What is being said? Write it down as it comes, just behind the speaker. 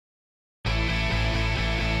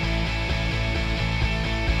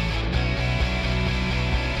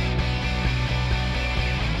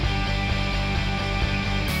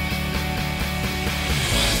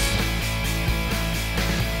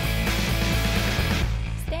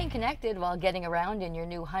connected while getting around in your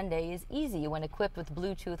new Hyundai is easy when equipped with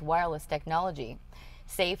Bluetooth wireless technology.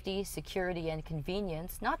 Safety, security, and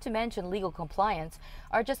convenience, not to mention legal compliance,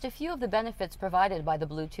 are just a few of the benefits provided by the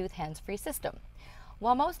Bluetooth hands-free system.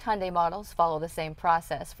 While most Hyundai models follow the same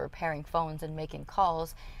process for pairing phones and making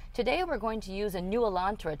calls, today we're going to use a new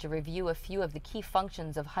Elantra to review a few of the key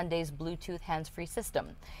functions of Hyundai's Bluetooth hands-free system.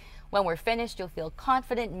 When we're finished, you'll feel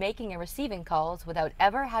confident making and receiving calls without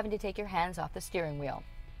ever having to take your hands off the steering wheel.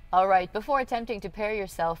 Alright, before attempting to pair your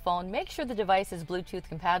cell phone, make sure the device is Bluetooth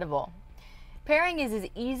compatible. Pairing is as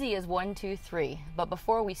easy as 1, 2, 3, but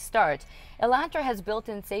before we start, Elantra has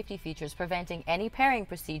built-in safety features preventing any pairing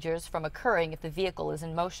procedures from occurring if the vehicle is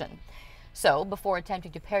in motion. So, before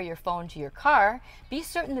attempting to pair your phone to your car, be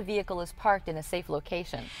certain the vehicle is parked in a safe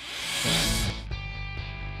location.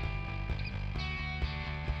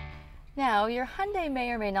 Now, your Hyundai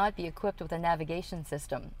may or may not be equipped with a navigation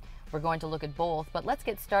system. We're going to look at both, but let's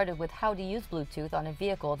get started with how to use Bluetooth on a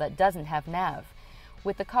vehicle that doesn't have nav.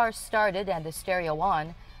 With the car started and the stereo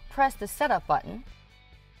on, press the Setup button.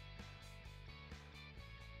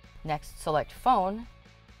 Next, select Phone,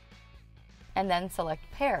 and then select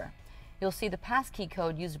Pair. You'll see the passkey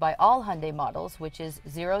code used by all Hyundai models, which is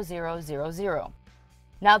 0000.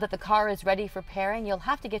 Now that the car is ready for pairing, you'll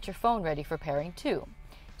have to get your phone ready for pairing too.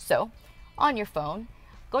 So, on your phone,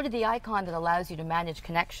 go to the icon that allows you to manage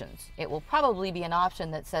connections. It will probably be an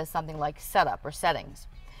option that says something like Setup or Settings.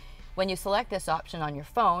 When you select this option on your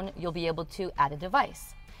phone, you'll be able to add a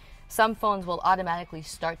device. Some phones will automatically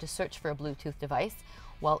start to search for a Bluetooth device,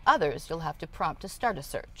 while others you'll have to prompt to start a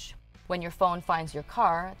search. When your phone finds your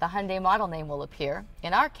car, the Hyundai model name will appear.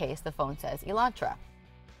 In our case, the phone says Elantra.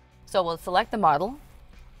 So we'll select the model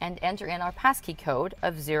and enter in our passkey code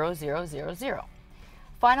of 0000.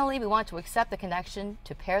 Finally, we want to accept the connection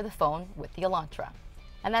to pair the phone with the Elantra.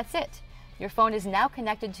 And that's it. Your phone is now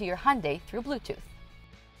connected to your Hyundai through Bluetooth.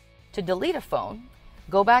 To delete a phone,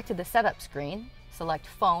 go back to the setup screen, select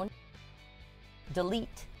Phone,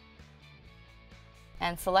 Delete,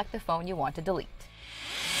 and select the phone you want to delete.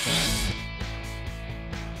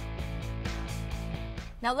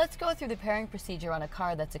 Now let's go through the pairing procedure on a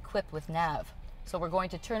car that's equipped with nav. So we're going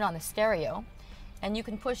to turn on the stereo, and you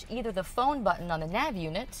can push either the phone button on the nav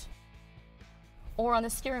unit or on the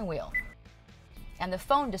steering wheel, and the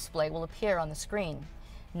phone display will appear on the screen.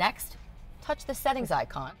 Next, touch the settings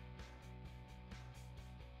icon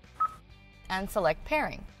and select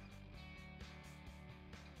Pairing,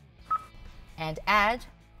 and Add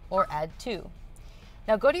or Add to.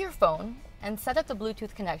 Now go to your phone and set up the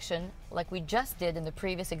Bluetooth connection like we just did in the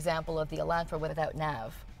previous example of the Elantra without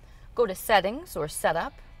nav. Go to Settings or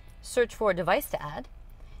Setup, search for a device to add,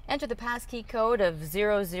 enter the passkey code of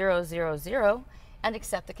 0000, and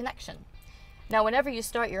accept the connection. Now whenever you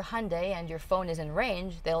start your Hyundai and your phone is in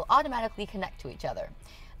range, they'll automatically connect to each other.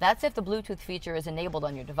 That's if the Bluetooth feature is enabled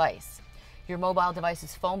on your device. Your mobile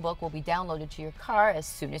device's phone book will be downloaded to your car as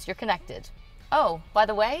soon as you're connected. Oh, by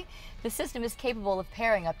the way, the system is capable of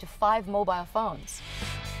pairing up to 5 mobile phones.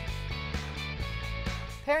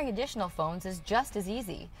 Pairing additional phones is just as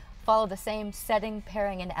easy. Follow the same setting,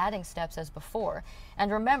 pairing, and adding steps as before.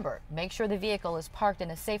 And remember, make sure the vehicle is parked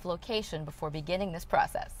in a safe location before beginning this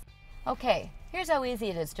process. Okay, here's how easy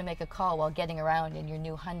it is to make a call while getting around in your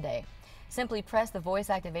new Hyundai. Simply press the voice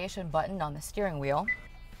activation button on the steering wheel,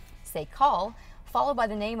 say Call, followed by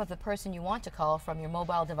the name of the person you want to call from your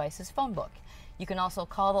mobile device's phone book. You can also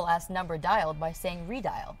call the last number dialed by saying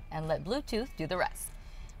Redial, and let Bluetooth do the rest.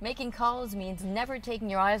 Making calls means never taking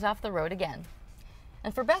your eyes off the road again.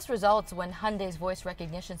 And for best results when Hyundai's voice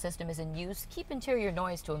recognition system is in use, keep interior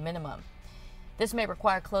noise to a minimum. This may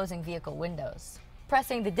require closing vehicle windows.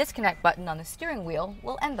 Pressing the disconnect button on the steering wheel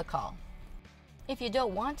will end the call. If you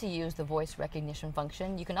don't want to use the voice recognition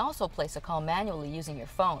function, you can also place a call manually using your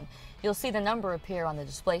phone. You'll see the number appear on the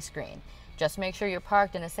display screen. Just make sure you're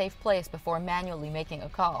parked in a safe place before manually making a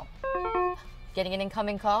call. Getting an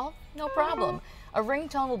incoming call? No problem. A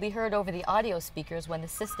ringtone will be heard over the audio speakers when the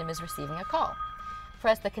system is receiving a call.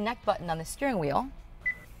 Press the connect button on the steering wheel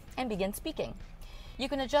and begin speaking. You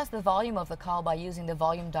can adjust the volume of the call by using the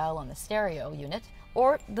volume dial on the stereo unit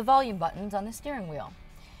or the volume buttons on the steering wheel.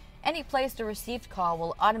 Any placed or received call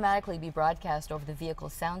will automatically be broadcast over the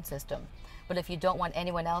vehicle's sound system. But if you don't want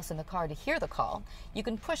anyone else in the car to hear the call, you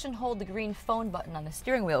can push and hold the green phone button on the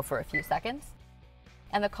steering wheel for a few seconds,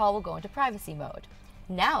 and the call will go into privacy mode.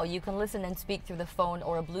 Now you can listen and speak through the phone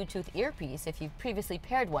or a Bluetooth earpiece if you've previously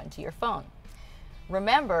paired one to your phone.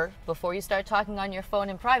 Remember, before you start talking on your phone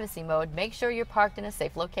in privacy mode, make sure you're parked in a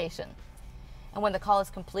safe location. And when the call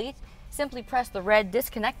is complete, simply press the red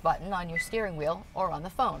disconnect button on your steering wheel or on the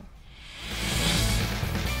phone.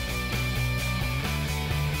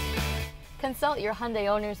 Consult your Hyundai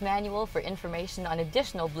Owner's Manual for information on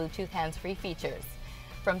additional Bluetooth hands-free features.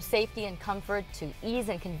 From safety and comfort to ease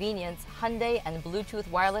and convenience, Hyundai and Bluetooth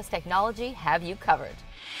wireless technology have you covered.